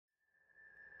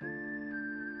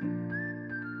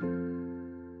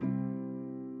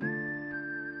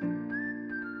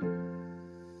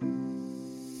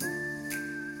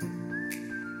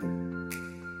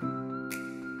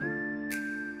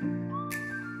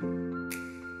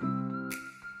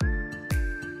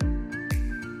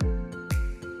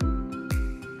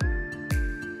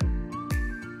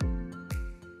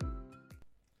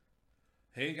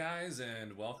Hey guys,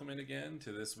 and welcome in again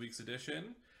to this week's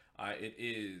edition. It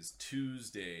is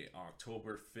Tuesday,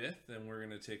 October 5th, and we're going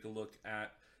to take a look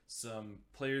at some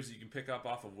players you can pick up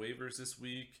off of waivers this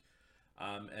week,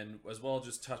 and as well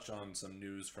just touch on some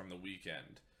news from the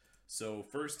weekend. So,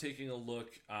 first, taking a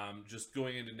look, just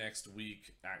going into next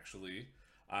week, actually,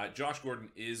 Josh Gordon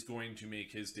is going to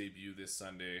make his debut this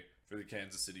Sunday for the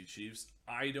Kansas City Chiefs.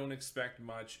 I don't expect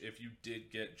much if you did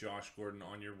get Josh Gordon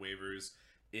on your waivers.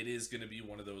 It is going to be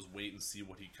one of those wait and see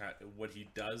what he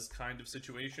does kind of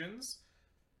situations.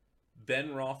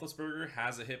 Ben Roethlisberger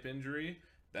has a hip injury.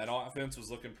 That offense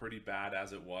was looking pretty bad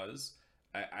as it was.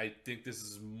 I think this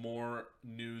is more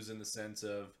news in the sense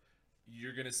of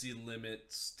you're going to see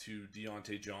limits to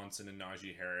Deontay Johnson and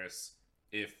Najee Harris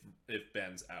if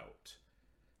Ben's out.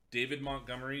 David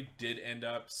Montgomery did end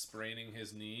up spraining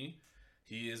his knee.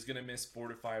 He is going to miss 4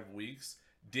 to 5 weeks.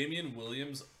 Damian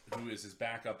Williams, who is his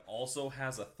backup, also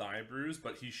has a thigh bruise,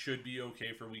 but he should be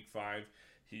okay for week 5.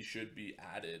 He should be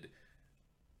added.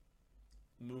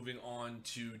 Moving on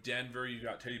to Denver, you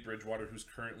got Teddy Bridgewater, who's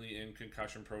currently in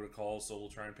concussion protocol, so we'll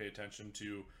try and pay attention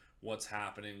to what's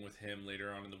happening with him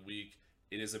later on in the week.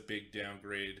 It is a big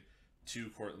downgrade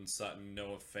to Cortland Sutton,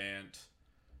 Noah Fant,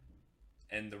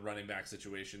 and the running back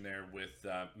situation there with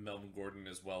Melvin Gordon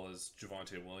as well as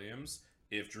Javonte Williams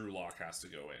if Drew Lock has to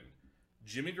go in.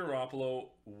 Jimmy Garoppolo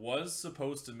was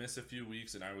supposed to miss a few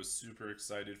weeks, and I was super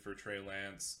excited for Trey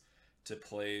Lance to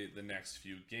play the next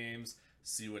few games,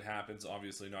 see what happens.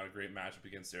 Obviously not a great matchup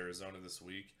against Arizona this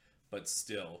week, but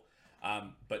still.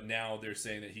 But now they're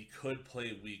saying that he could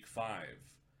play week 5.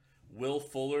 Will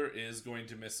Fuller is going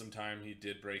to miss some time. He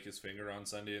did break his finger on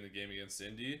Sunday in the game against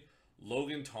Indy.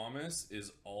 Logan Thomas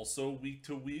is also week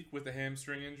to week with a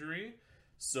hamstring injury.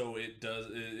 So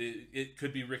it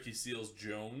could be Ricky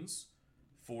Seals-Jones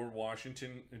for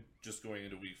Washington just going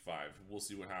into week 5. We'll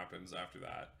see what happens after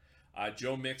that.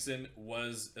 Joe Mixon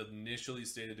was initially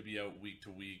stated to be out week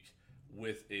to week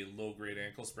with a low-grade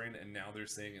ankle sprain, and now they're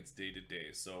saying it's day-to-day.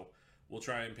 So we'll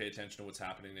try and pay attention to what's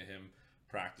happening to him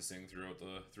practicing throughout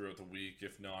the week.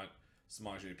 If not,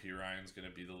 Samaje Perine's going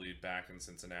to be the lead back in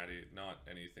Cincinnati. Not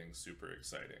anything super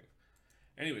exciting.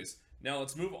 Anyways, now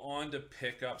let's move on to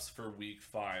pickups for week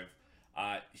 5.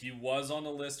 He was on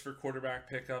the list for quarterback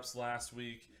pickups last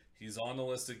week. He's on the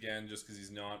list again just because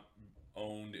he's not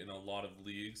owned in a lot of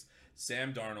leagues.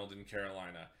 Sam Darnold in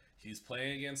Carolina. He's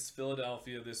playing against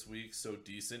Philadelphia this week, so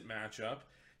decent matchup.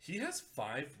 He has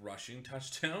 5 rushing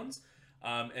touchdowns.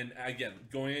 And again,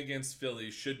 going against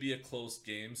Philly should be a close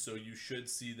game, so you should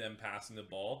see them passing the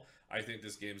ball. I think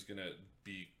this game's going to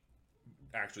be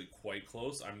actually quite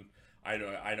close. I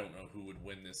don't know who would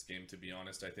win this game, to be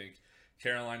honest. I think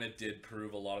Carolina did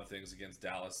prove a lot of things against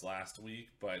Dallas last week,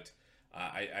 but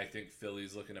I think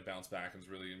Philly's looking to bounce back and is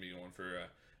really going to be going for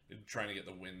trying to get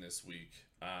the win this week.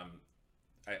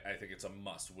 I think it's a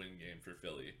must-win game for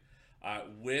Philly.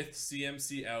 With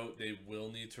CMC out, they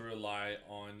will need to rely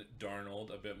on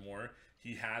Darnold a bit more.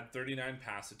 He had 39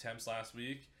 pass attempts last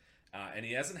week, and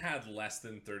he hasn't had less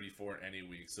than 34 any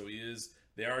week. So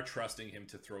they are trusting him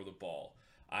to throw the ball.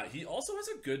 He also has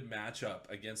a good matchup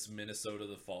against Minnesota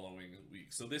the following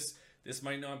week. So this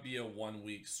might not be a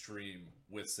 1-week stream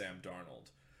with Sam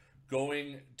Darnold.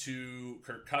 Going to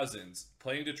Kirk Cousins,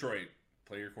 playing Detroit.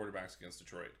 Play your quarterbacks against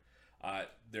Detroit.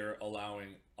 They're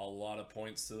allowing a lot of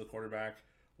points to the quarterback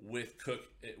with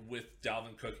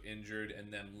Dalvin Cook injured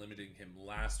and them limiting him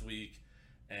last week,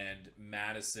 and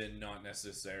Madison not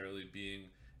necessarily being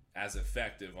as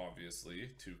effective, obviously,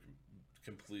 two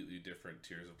completely different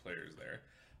tiers of players there.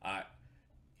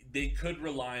 They could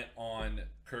rely on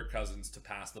Kirk Cousins to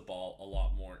pass the ball a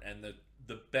lot more, and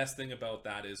the best thing about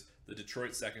that is the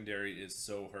Detroit secondary is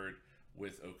so hurt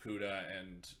with Okudah,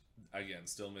 and again,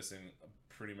 still missing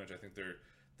pretty much, I think,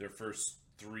 their first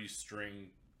 3-string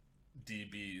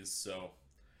DBs. So,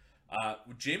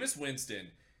 Jameis Winston,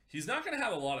 he's not going to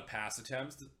have a lot of pass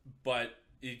attempts, but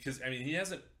because he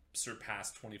hasn't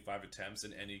surpassed 25 attempts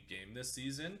in any game this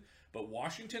season. But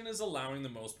Washington is allowing the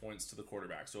most points to the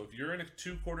quarterback. So if you're in a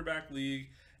 2-quarterback league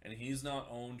and he's not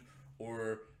owned,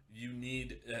 or you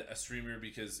need a streamer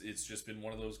because it's just been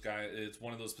one of those guys, it's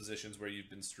one of those positions where you've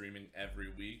been streaming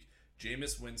every week,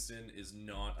 Jameis Winston is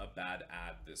not a bad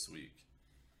ad this week.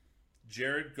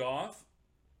 Jared Goff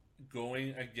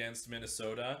going against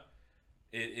Minnesota.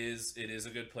 It is a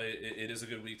good play. It is a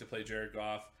good week to play Jared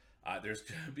Goff. There's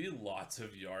going to be lots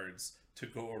of yards to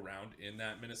go around in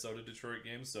that Minnesota-Detroit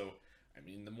game. So,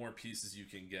 the more pieces you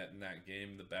can get in that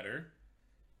game, the better.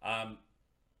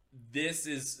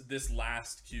 This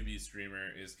last QB streamer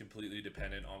is completely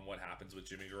dependent on what happens with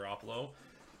Jimmy Garoppolo.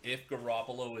 If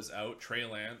Garoppolo is out, Trey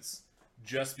Lance,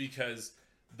 just because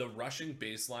the rushing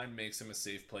baseline makes him a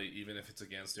safe play even if it's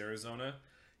against Arizona.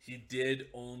 He did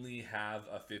only have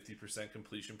a 50%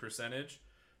 completion percentage,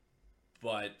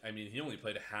 but I mean, he only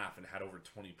played a half and had over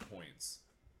 20 points.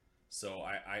 So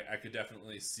I could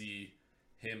definitely see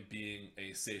him being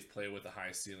a safe play with a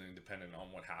high ceiling depending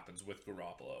on what happens with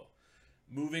Garoppolo.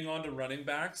 Moving on to running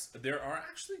backs, there are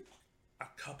actually a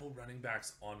couple running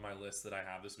backs on my list that I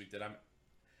have this week that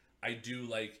I do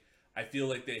like. I feel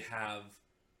like they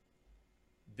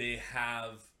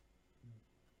have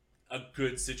a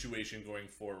good situation going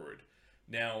forward.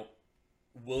 Now,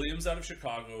 Williams out of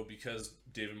Chicago, because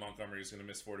David Montgomery is going to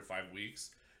miss 4 to 5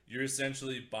 weeks, you're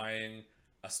essentially buying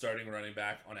a starting running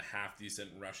back on a half decent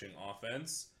rushing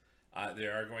offense. They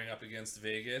are going up against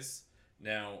Vegas.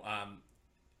 Now,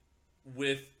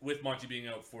 with Monty being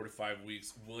out 4 to 5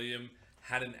 weeks, William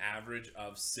had an average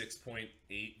of 6.8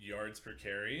 yards per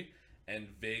carry, and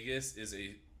Vegas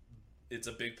it's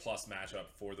a big plus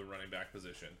matchup for the running back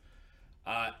position.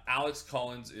 Alex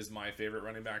Collins is my favorite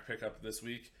running back pickup this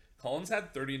week. Collins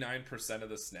had 39% of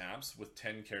the snaps with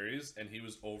 10 carries, and he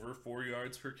was over 4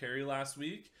 yards per carry last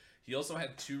week. He also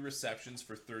had 2 receptions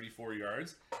for 34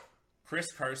 yards.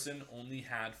 Chris Carson only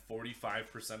had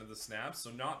 45% of the snaps, so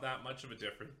not that much of a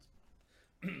difference.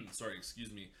 Sorry,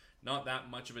 excuse me. Not that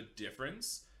much of a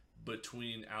difference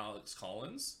between Alex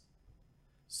Collins.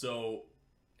 So,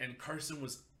 and Carson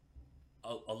was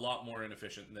a lot more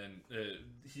inefficient than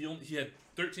he had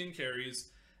 13 carries,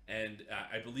 and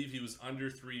I believe he was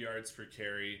under 3 yards per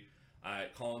carry.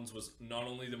 Collins was not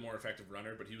only the more effective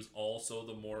runner, but he was also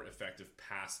the more effective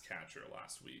pass catcher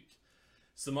last week.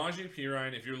 Samaje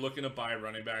Perine, if you're looking to buy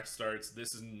running back starts,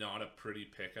 this is not a pretty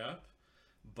pickup.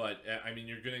 But, I mean,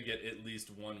 you're going to get at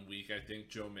least 1 week. I think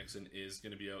Joe Mixon is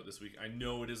going to be out this week. I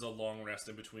know it is a long rest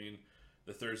in between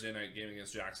the Thursday night game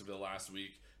against Jacksonville last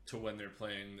week to when they're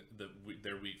playing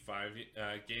their Week 5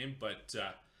 game. But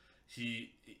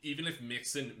even if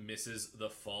Mixon misses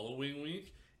the following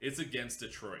week, it's against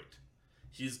Detroit.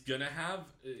 He's not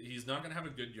going to have a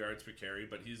good yards per carry,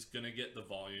 but he's going to get the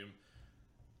volume.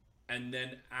 And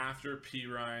then after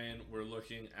Perine, we're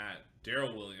looking at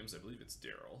Darrell Williams. I believe it's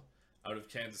Darrell, out of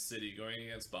Kansas City, going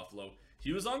against Buffalo.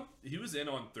 He was in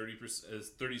on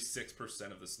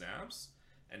 36% of the snaps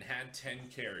and had 10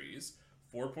 carries,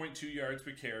 4.2 yards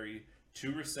per carry,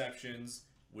 2 receptions,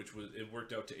 it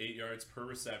worked out to 8 yards per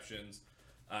receptions.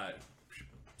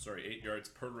 8 yards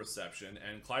per reception.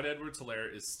 And Clyde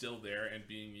Edwards-Helaire is still there and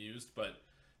being used, but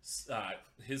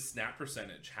his snap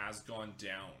percentage has gone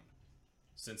down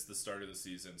since the start of the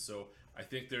season. So I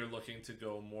think they're looking to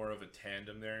go more of a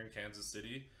tandem there in Kansas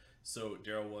City. So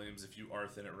Darrell Williams, if you are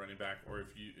thin at running back, or if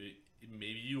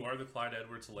maybe you are the Clyde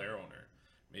Edwards-Helaire owner,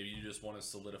 maybe you just want to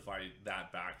solidify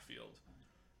that backfield.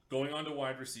 Going on to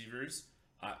wide receivers,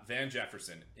 Van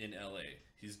Jefferson in LA.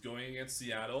 He's going against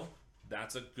Seattle.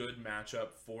 That's a good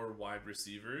matchup for wide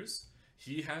receivers.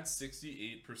 He had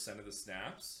 68% of the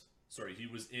snaps. Sorry, he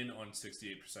was in on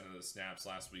 68% of the snaps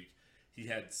last week. He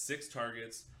had 6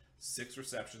 targets, 6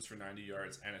 receptions for 90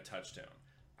 yards, and a touchdown.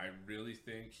 I really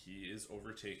think he is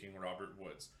overtaking Robert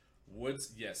Woods.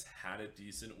 Woods, yes, had a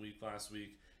decent week last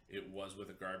week. It was with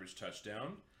a garbage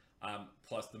touchdown.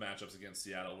 Plus the matchups against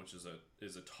Seattle, which is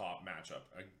a top matchup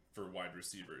for wide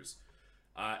receivers.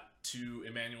 To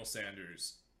Emmanuel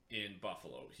Sanders in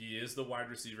Buffalo. He is the wide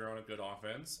receiver on a good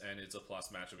offense, and it's a plus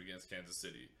matchup against Kansas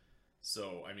City.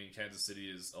 So, I mean, Kansas City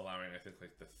is allowing, I think,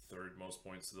 like the 3rd most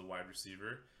points to the wide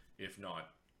receiver, if not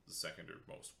the 2nd or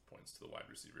most points to the wide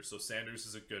receiver. So Sanders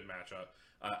is a good matchup,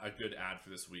 a good ad for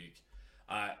this week.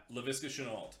 Laviska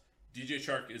Shenault. DJ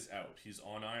Chark is out. He's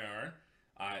on IR.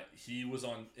 He was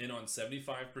in on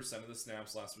 75% of the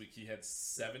snaps last week. He had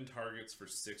 7 targets for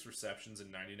 6 receptions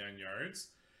and 99 yards.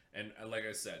 And like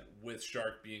I said, with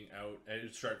Shark being out,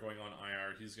 and Shark going on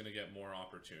IR, he's going to get more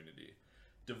opportunity.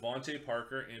 Devontae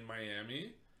Parker in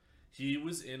Miami, he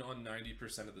was in on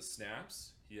 90% of the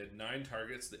snaps. He had 9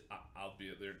 targets, that,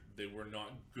 albeit they were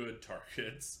not good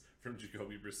targets from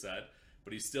Jacoby Brissett,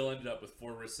 but he still ended up with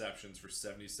 4 receptions for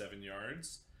 77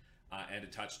 yards and a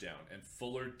touchdown. And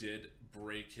Fuller did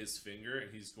break his finger,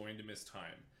 and he's going to miss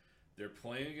time. They're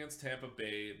playing against Tampa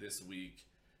Bay this week,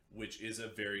 which is a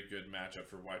very good matchup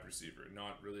for wide receiver.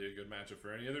 Not really a good matchup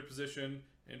for any other position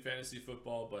in fantasy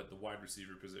football, but the wide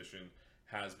receiver position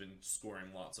has been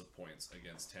scoring lots of points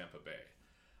against Tampa Bay.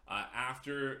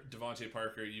 After Devontae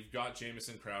Parker, you've got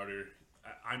Jamison Crowder.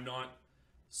 I'm not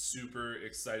super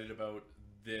excited about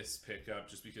this pickup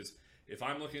just because if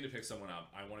I'm looking to pick someone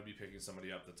up, I want to be picking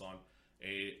somebody up that's on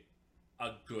a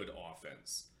good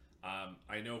offense.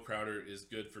 I know Crowder is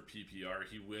good for PPR.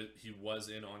 He was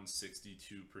in on 62%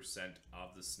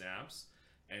 of the snaps,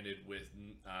 ended with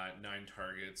 9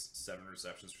 targets, 7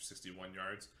 receptions for 61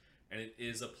 yards, and it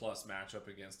is a plus matchup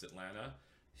against Atlanta.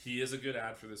 He is a good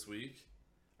ad for this week.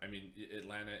 I mean,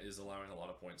 Atlanta is allowing a lot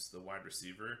of points to the wide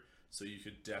receiver, so you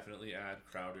could definitely add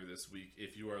Crowder this week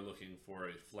if you are looking for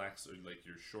a flex or like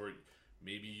you're short.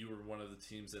 Maybe you were one of the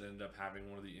teams that ended up having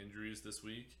one of the injuries this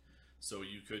week, so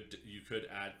you could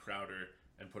add Crowder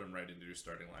and put him right into your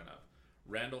starting lineup.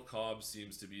 Randall Cobb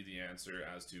seems to be the answer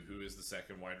as to who is the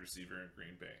second wide receiver in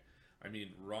Green Bay. I mean,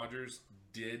 Rodgers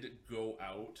did go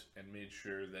out and made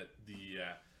sure that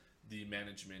the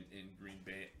management in Green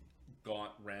Bay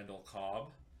got Randall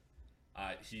Cobb.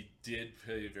 He did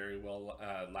play very well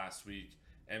last week.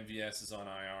 MVS is on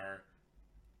IR.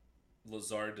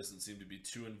 Lazard doesn't seem to be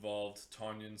too involved.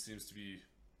 Tonyan seems to be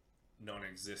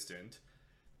non-existent.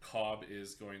 Cobb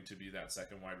is going to be that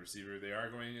second wide receiver. They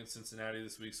are going against Cincinnati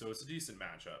this week, so it's a decent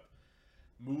matchup.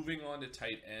 Moving on to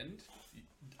tight end,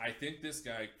 I think this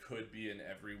guy could be an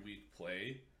every week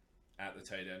play at the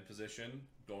tight end position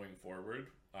going forward.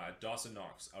 Dawson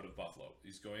Knox out of Buffalo.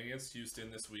 He's going against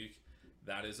Houston this week.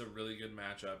 That is a really good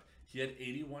matchup. He had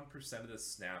 81% of the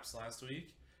snaps last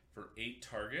week for 8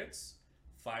 targets,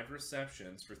 5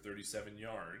 receptions for 37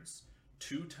 yards,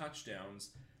 2 touchdowns,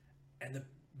 and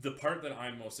the part that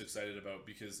I'm most excited about,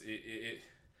 because it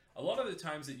a lot of the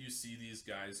times that you see these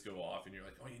guys go off and you're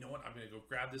like, oh, you know what, I'm going to go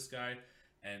grab this guy,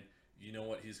 and you know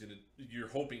what, you're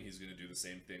hoping he's going to do the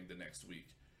same thing the next week.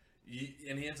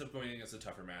 And he ends up going against a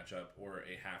tougher matchup or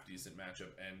a half-decent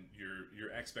matchup, and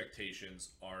your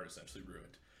expectations are essentially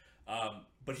ruined.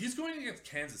 But he's going against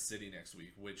Kansas City next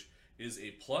week, which is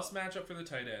a plus matchup for the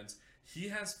tight ends. He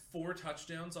has 4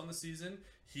 touchdowns on the season.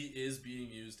 He is being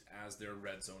used as their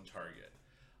red zone target.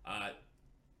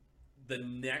 The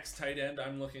next tight end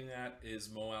I'm looking at is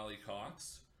Mo Alley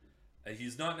Cox.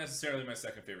 He's not necessarily my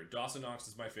second favorite. Dawson Knox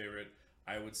is my favorite.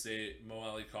 I would say Mo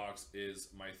Alley Cox is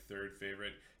my third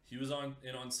favorite. He was on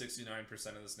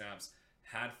 69% of the snaps,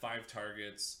 had 5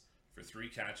 targets for 3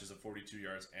 catches of 42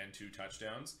 yards and 2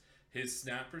 touchdowns. His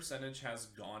snap percentage has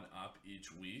gone up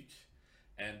each week,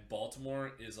 and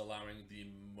Baltimore is allowing the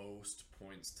most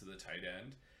points to the tight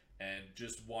end. And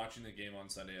just watching the game on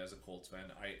Sunday as a Colts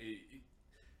fan,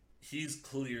 he's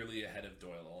clearly ahead of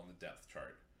Doyle on the depth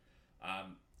chart.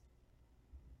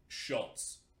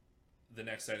 Schultz, the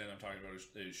next tight end I'm talking about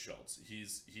is Schultz.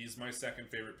 He's my second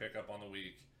favorite pickup on the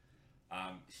week.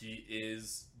 He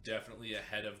is definitely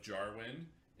ahead of Jarwin,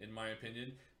 in my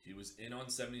opinion. He was in on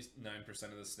 79%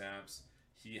 of the snaps.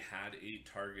 He had 8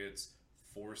 targets,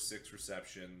 6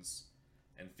 receptions,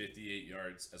 and 58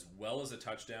 yards, as well as a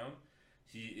touchdown.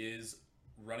 He is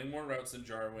running more routes than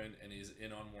Jarwin, and he's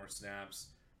in on more snaps.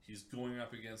 He's going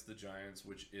up against the Giants,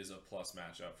 which is a plus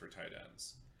matchup for tight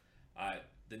ends.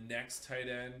 The next tight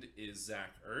end is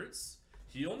Zach Ertz.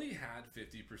 He only had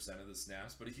 50% of the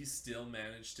snaps, but he still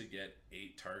managed to get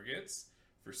 8 targets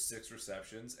for 6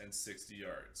 receptions and 60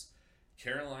 yards.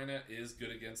 Carolina is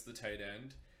good against the tight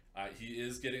end. He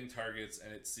is getting targets,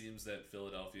 and it seems that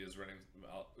Philadelphia is running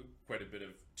quite a bit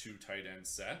of 2 tight end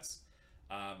sets.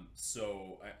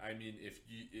 So I mean,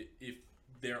 if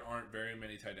there aren't very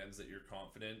many tight ends that you're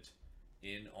confident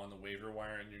in on the waiver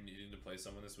wire and you're needing to play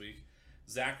someone this week,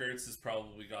 Zach Ertz has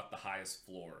probably got the highest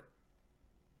floor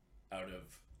out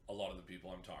of a lot of the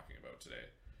people I'm talking about today.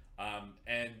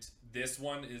 And this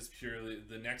one is purely,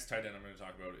 the next tight end I'm going to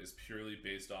talk about is purely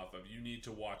based off of, you need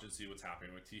to watch and see what's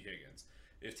happening with T. Higgins.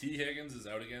 If T. Higgins is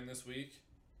out again this week,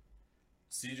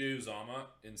 CJ Uzomah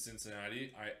in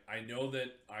Cincinnati, I know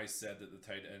that I said that the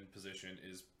tight end position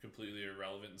is completely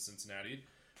irrelevant in Cincinnati,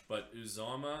 but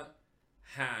Uzomah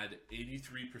had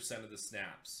 83% of the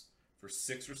snaps for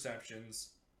 6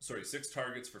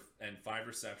 targets and 5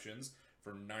 receptions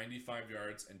for 95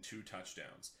 yards and 2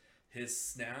 touchdowns. His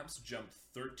snaps jumped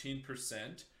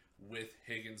 13% with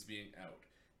Higgins being out.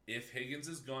 If Higgins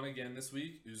is gone again this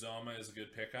week, Uzomah is a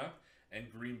good pickup,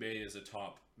 and Green Bay is a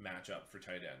top matchup for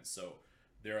tight ends. So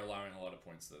they're allowing a lot of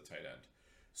points to the tight end.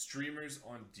 Streamers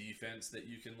on defense that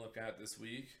you can look at this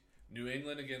week. New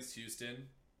England against Houston.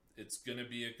 It's going to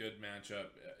be a good matchup.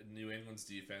 New England's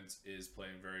defense is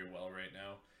playing very well right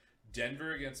now.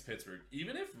 Denver against Pittsburgh.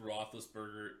 Even if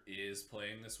Roethlisberger is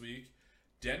playing this week,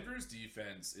 Denver's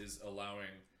defense is allowing,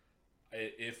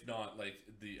 if not like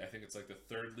I think it's like the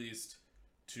third least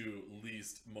to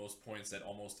least most points at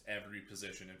almost every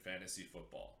position in fantasy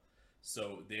football.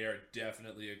 So they are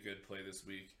definitely a good play this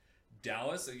week.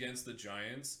 Dallas against the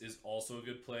Giants is also a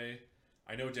good play.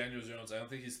 I know Daniel Jones, I don't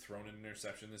think he's thrown an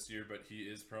interception this year, but he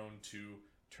is prone to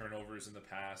turnovers in the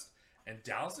past. And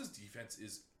Dallas's defense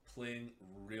is playing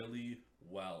really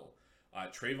well.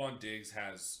 Trayvon Diggs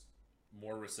has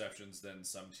more receptions than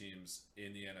some teams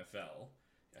in the NFL.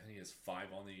 I think he has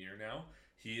 5 on the year now.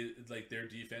 He like their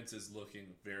defense is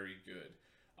looking very good.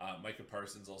 Micah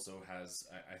Parsons also has,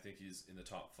 I think he's in the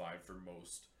top 5 for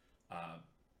most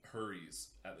hurries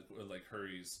at the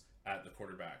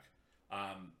quarterback.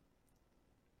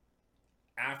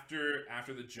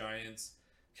 After the Giants,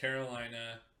 not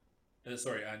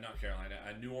Carolina,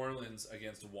 New Orleans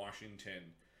against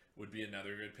Washington would be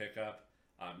another good pickup.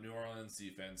 New Orleans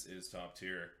defense is top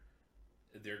tier.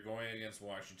 They're going against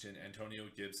Washington. Antonio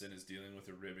Gibson is dealing with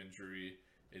a rib injury.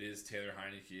 It is Taylor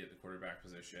Heineke at the quarterback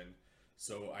position.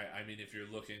 So I mean, if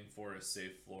you're looking for a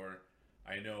safe floor,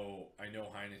 I know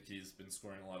Heineke's been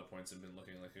scoring a lot of points and been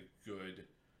looking like a good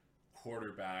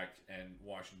quarterback, and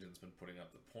Washington's been putting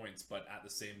up the points. But at the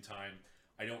same time,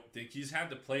 I don't think he's had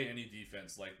to play any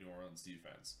defense like New Orleans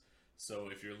defense. So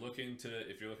if you're looking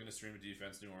to stream a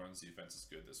defense, New Orleans defense is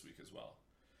good this week as well.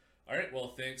 All right,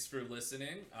 well, thanks for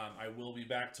listening. I will be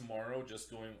back tomorrow,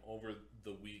 just going over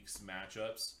the week's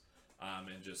matchups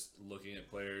and just looking at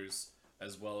players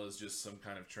as well as just some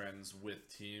kind of trends with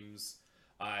teams.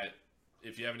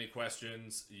 If you have any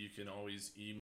questions, you can always email